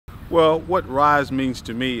Well, what RISE means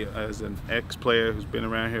to me as an ex-player who's been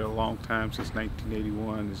around here a long time, since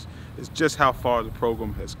 1981, is just how far the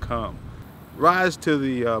program has come. RISE to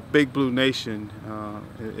the Big Blue Nation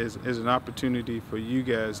is an opportunity for you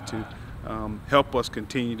guys to help us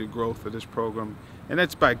continue the growth of this program. And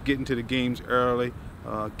that's by getting to the games early,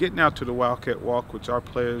 getting out to the Wildcat Walk, which our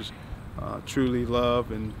players truly love,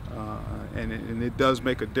 and it does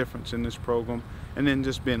make a difference in this program. And then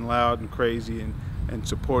just being loud and crazy and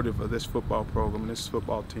supportive of this football program and this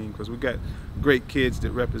football team, because we've got great kids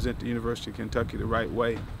that represent the University of Kentucky the right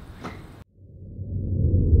way.